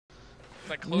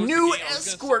Like close New the game.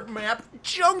 escort map,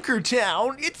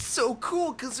 Junkertown. It's so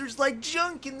cool because there's like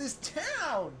junk in this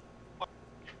town.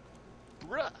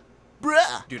 Bruh.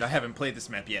 Bruh. Dude, I haven't played this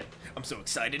map yet. I'm so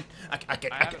excited.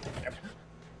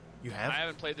 You have? I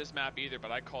haven't played this map either,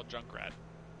 but I called Junkrat.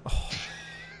 Oh.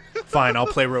 Fine, I'll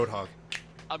play Roadhog.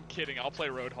 I'm kidding. I'll play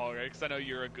Roadhog because I know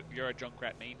you're a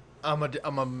Junkrat main. I'm a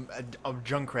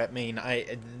Junkrat main.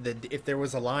 If there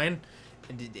was a line,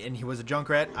 and he was a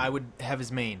Junkrat, I would have his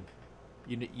main.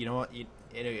 You know what?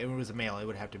 It was a male. It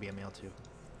would have to be a male too. You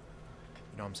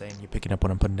know what I'm saying? You picking up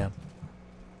what I'm putting down?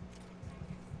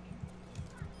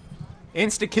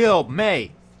 Insta kill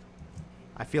May.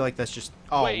 I feel like that's just.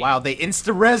 Oh Wait. wow! They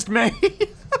insta rezzed May.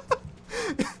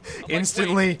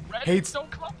 Instantly like, wait, hates. Don't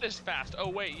come up this fast. Oh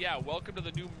wait, yeah. Welcome to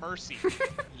the new Mercy.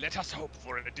 Let us hope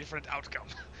for a different outcome.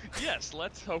 Yes,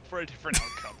 let's hope for a different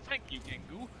outcome. Thank you,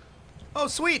 Gengu. Oh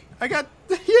sweet! I got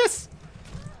yes.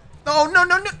 Oh no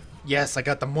no no! Yes, I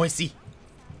got the moisey.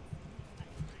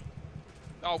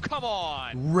 Oh come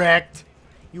on! Wrecked.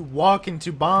 You walk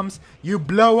into bombs, you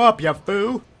blow up, ya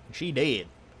fool. She dead.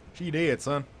 She dead,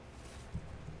 son.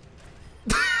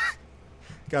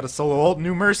 Got a solo ult,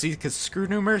 New Mercy, because screw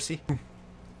New Mercy.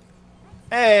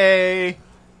 Hey!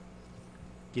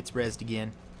 Gets rezzed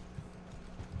again.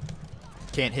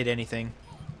 Can't hit anything.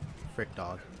 Frick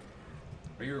dog.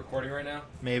 Are you recording right now?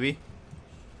 Maybe.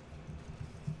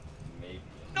 Maybe.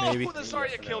 No, Maybe. sorry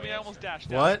Yes you or killed no me. I almost answer. dashed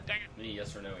down. What? Dang We need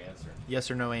yes or no answer. Yes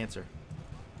or no answer.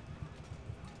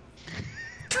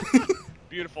 it.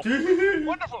 Beautiful.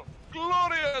 Wonderful.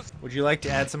 Glorious. Would you like to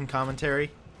add some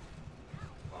commentary?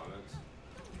 Comments?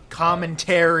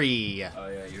 Commentary! Oh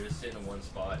yeah, you're just sitting in one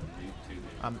spot and do two.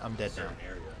 I'm dead now. certain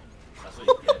area. That's what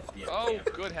you get. At the Oh, end.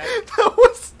 good head. That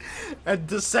was... At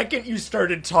the second you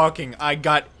started talking, I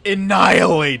got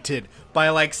annihilated by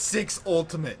like 6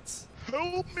 ultimates.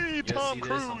 Help me, You Tom see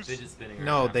this? I'm Cruise. fidget spinning right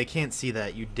No, now. they can't see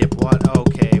that, you dipwad.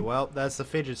 Okay, well, that's the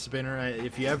fidget spinner.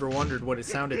 If you ever wondered what it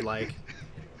sounded like.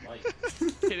 Like,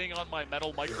 Hitting on my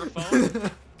metal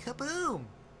microphone. Kaboom!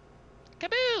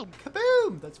 Kaboom!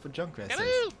 Kaboom! That's what Junkrat says.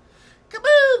 Kaboom!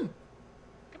 Kaboom!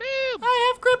 Kaboom!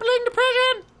 I have crippling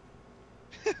depression!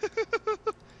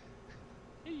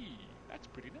 Hey, that's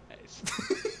pretty nice.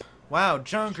 Wow,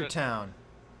 Junkertown.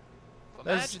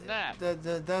 Imagine that.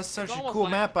 That's such It's a almost cool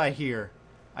like- map, I hear.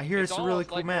 I hear it's a really almost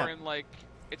cool like map. We're in like,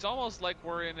 it's almost like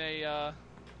we're in a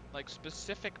like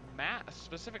specific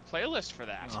playlist for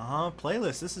that. Uh-huh,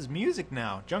 playlist. This is music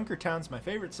now. Junkertown's my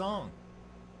favorite song.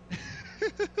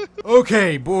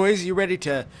 Okay, boys, you ready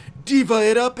to diva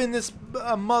it up in this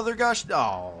mother gosh?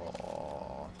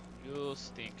 Oh. You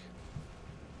stink.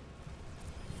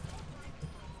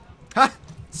 Ha!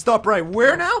 Stop right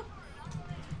where now?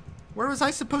 Where was I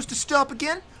supposed to stop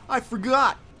again? I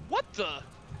forgot. What the?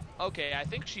 Okay, I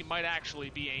think she might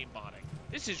actually be aimbotting.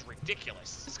 This is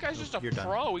ridiculous. This guy's just a You're done.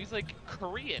 pro. He's like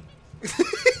Korean.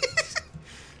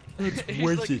 It's He's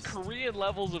like Korean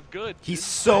levels of good. He's This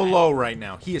is so bad. low right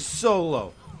now. He is so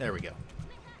low. There we go.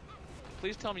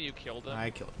 Please tell me you killed him.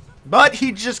 I killed him. But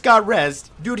he just got rezzed.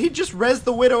 Dude, he just rezzed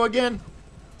the widow again.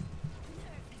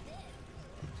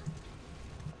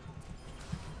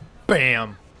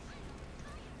 Bam.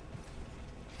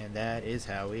 And that is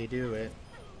how we do it.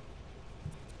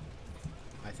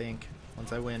 I think.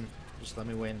 Once I win, just let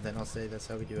me win, then I'll say that's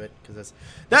how we do it. Because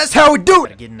that's how we do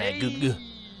it! Getting that good. Hey,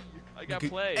 I got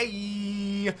played.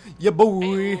 Hey, ya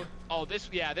boy. Hey, oh, this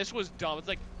was dumb. It's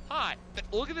like, hi,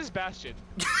 look at this Bastion.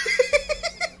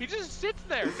 He just sits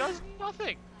there, does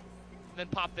nothing. And then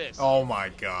pop this. Oh my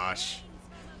gosh.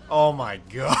 Oh my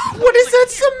god. What is that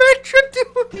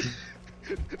Symmetra doing?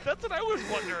 That's what I was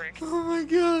wondering. Oh my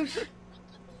gosh.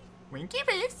 Winky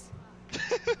face.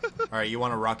 Alright, you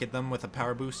want to rocket them with a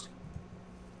power boost?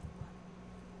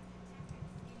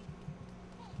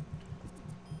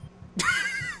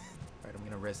 Alright, I'm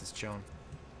gonna res this Joan.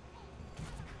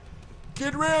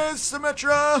 Get res,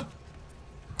 Symmetra!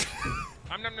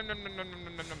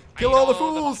 Kill all the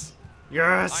fools!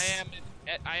 Yes!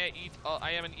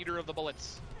 I am an eater of the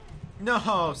bullets. No,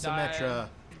 Symmetra.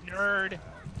 Nerd.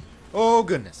 Oh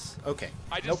goodness. Okay.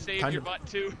 I just Nope, saved time your to- butt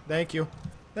too. Thank you.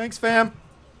 Thanks, fam.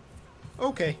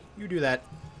 Okay, you do that.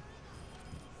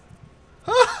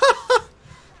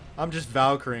 I'm just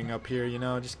Valkyring up here, you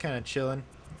know, just kind of chilling.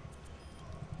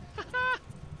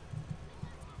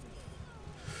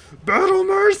 Battle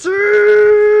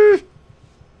Mercy!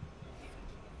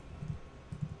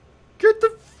 Get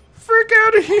the frick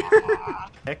out of here!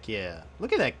 Heck yeah.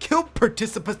 Look at that kill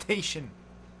participation.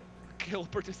 Kill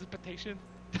participation.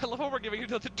 I love how we're giving it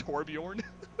to Torbjorn.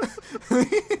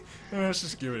 Let's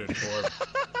just give it a Torb.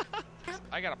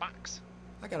 I got a box.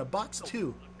 I got a box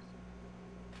too.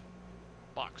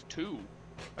 Box 2.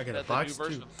 I got a That's the box new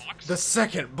version too. of box. The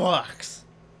second box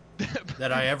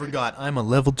that I ever got. I'm a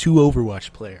level 2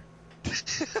 Overwatch player.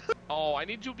 Oh, I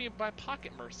need you to be my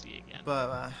pocket mercy again.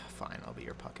 But fine, I'll be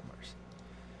your pocket mercy.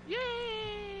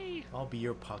 Yay! I'll be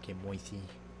your pocket moisey.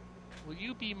 Will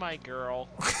you be my girl?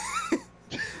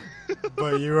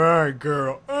 But you are a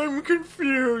girl. I'm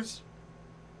confused.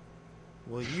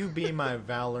 Will you be my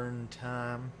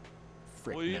Valentine?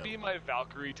 Frick Will you no. be my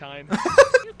Valkyrie time?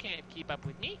 You can't keep up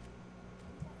with me.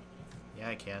 Yeah,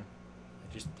 I can.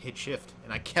 I just hit shift,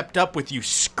 and I kept up with you,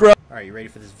 scrub. Alright, you ready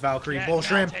for this Valkyrie Get bull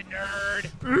shrimp? melted,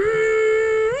 nerd.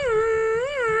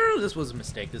 This was a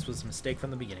mistake. This was a mistake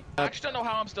from the beginning. I just don't know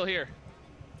how I'm still here.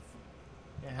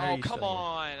 Yeah, how are Oh, you come still here?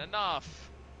 on. Enough.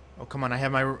 Oh, come on. I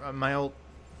have my ult.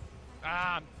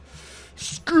 Ah,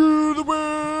 Screw the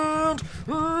wind!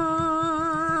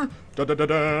 Da, da, da,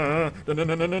 da. Da, da,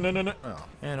 da, da, da, da, da. Oh.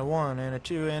 And a 1, and a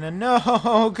 2, and a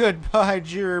no! Goodbye,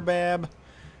 Jirbab.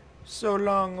 So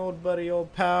long, old buddy,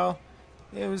 old pal.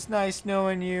 It was nice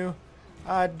knowing you.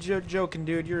 Joking,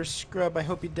 dude. You're a scrub. I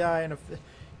hope you die in a...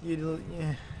 You...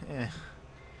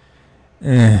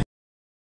 Yeah.